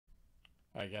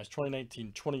All right, guys,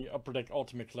 2019-20 Upper Deck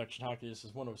Ultimate Collection Hockey. This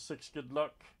is 106. Good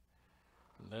luck.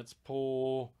 Let's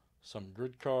pull some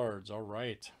good cards. All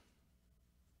right.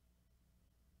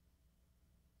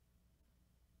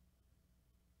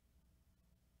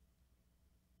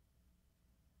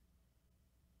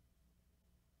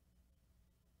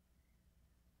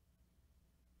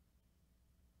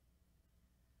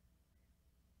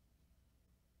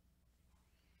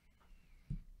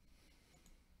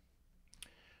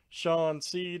 Sean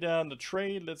C down the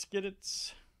trade. Let's get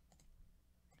it.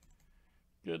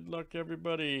 Good luck,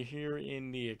 everybody, here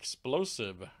in the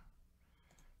explosive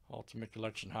Ultimate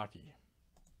Collection Hockey.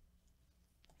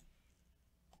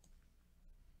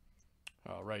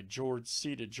 All right, George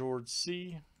C to George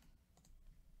C.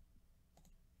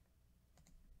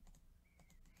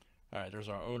 All right, there's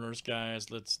our owners, guys.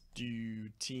 Let's do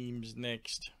teams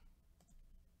next.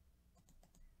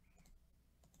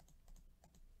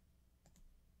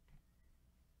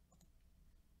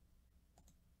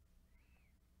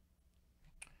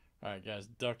 All right, guys,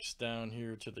 Ducks down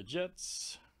here to the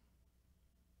Jets.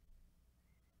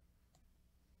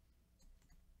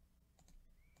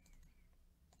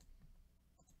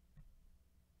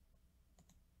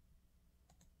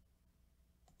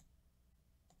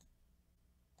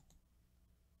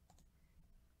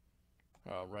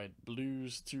 All right,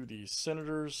 Blues to the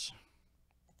Senators.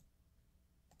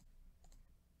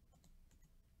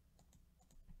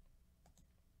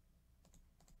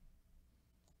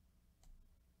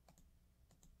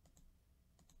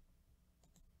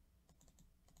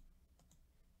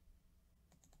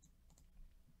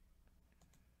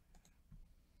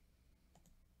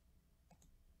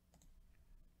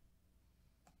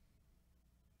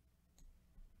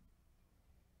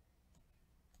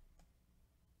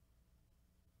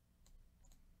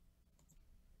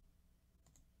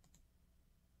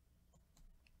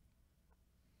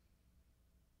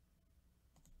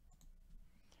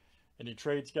 Any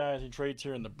trades, guys? Any trades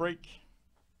here in the break?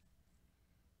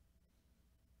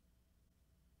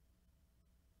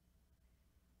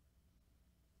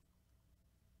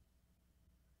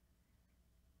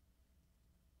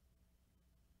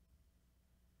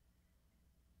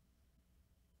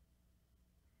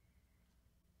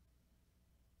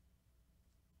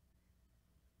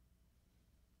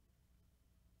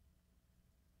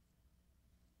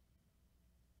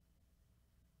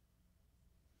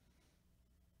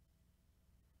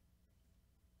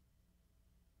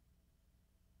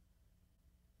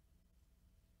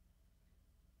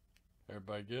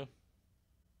 Everybody good?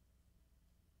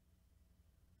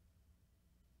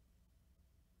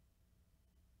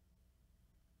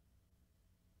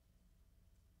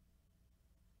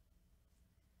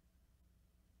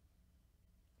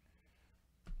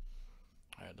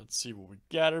 All right, let's see what we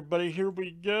got, everybody. Here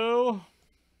we go.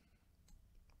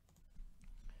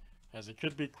 As it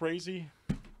could be crazy.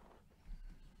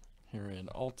 Here in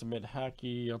Ultimate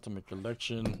Hockey, Ultimate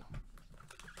Collection.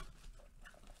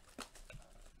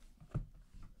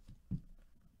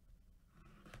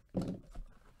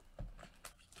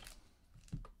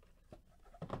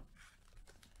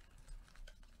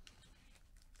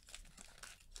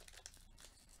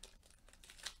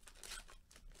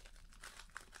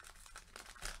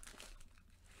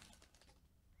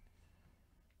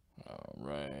 All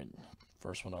right.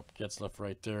 First one up, gets left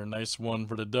right there. Nice one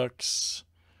for the Ducks.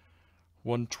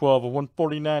 112 of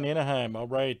 149 Anaheim. All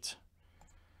right.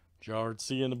 Jared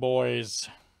C and the boys.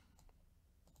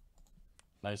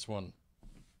 Nice one.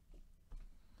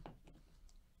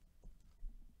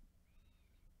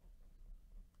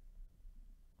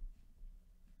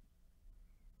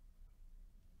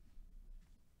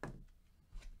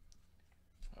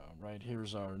 All right,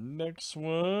 here's our next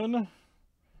one.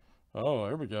 Oh,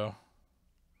 there we go.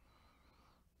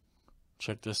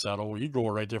 Check this out. Oh,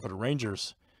 Igor right there for the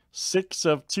Rangers. 6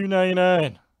 of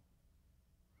 299.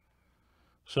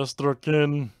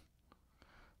 Shesterkin.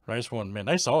 Nice one, man.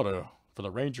 Nice auto for the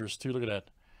Rangers, too. Look at that.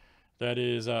 That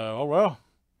is, oh, well.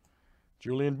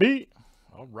 Julian B.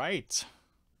 All right.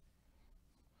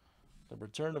 The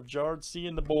return of Jared C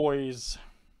and the boys.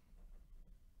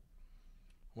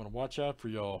 I want to watch out for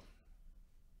y'all.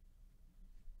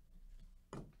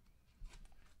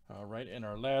 All right, and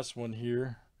our last one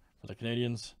here for the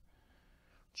Canadians.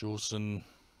 Juleson.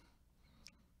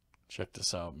 Check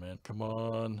this out, man. Come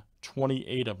on.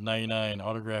 28 of 99.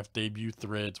 Autographed debut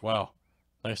threads. Wow.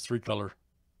 Nice 3-color.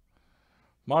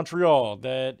 Montreal.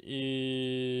 That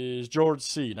is George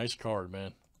C. Nice card,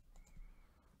 man.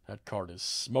 That card is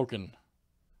smoking.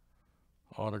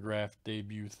 Autographed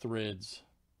debut threads.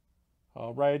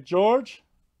 All right, George.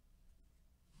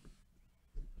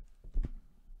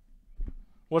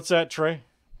 What's that, Trey?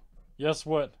 Guess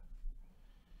what?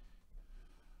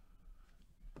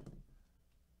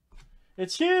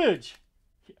 It's huge.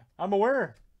 I'm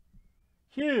aware.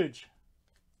 Huge.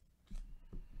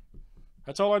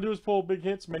 That's all I do is pull big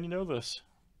hits, man. You know this.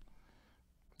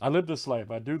 I live this life.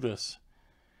 I do this.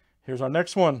 Here's our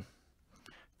next one.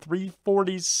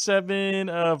 347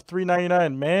 of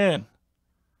 399. Man.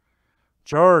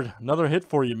 Jard, another hit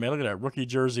for you, man. Look at that rookie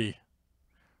jersey.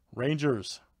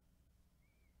 Rangers.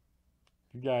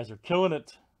 You guys are killing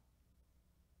it.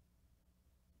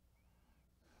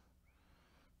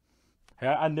 Hey,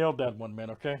 I nailed that one,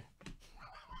 man, okay?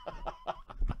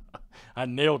 I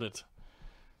nailed it.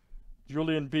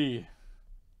 Julian B.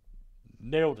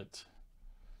 Nailed it.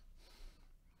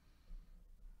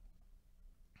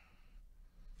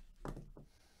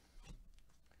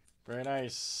 Very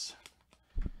nice.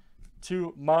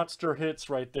 2 monster hits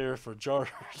right there for Jard.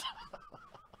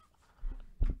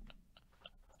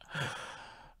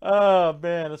 Oh,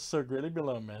 man, that's so great. Leave me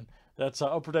alone, man. That's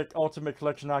Upper Deck Ultimate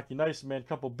Collection Hockey. Nice, man.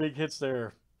 Couple big hits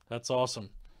there. That's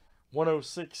awesome.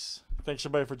 106. Thanks,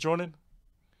 everybody, for joining.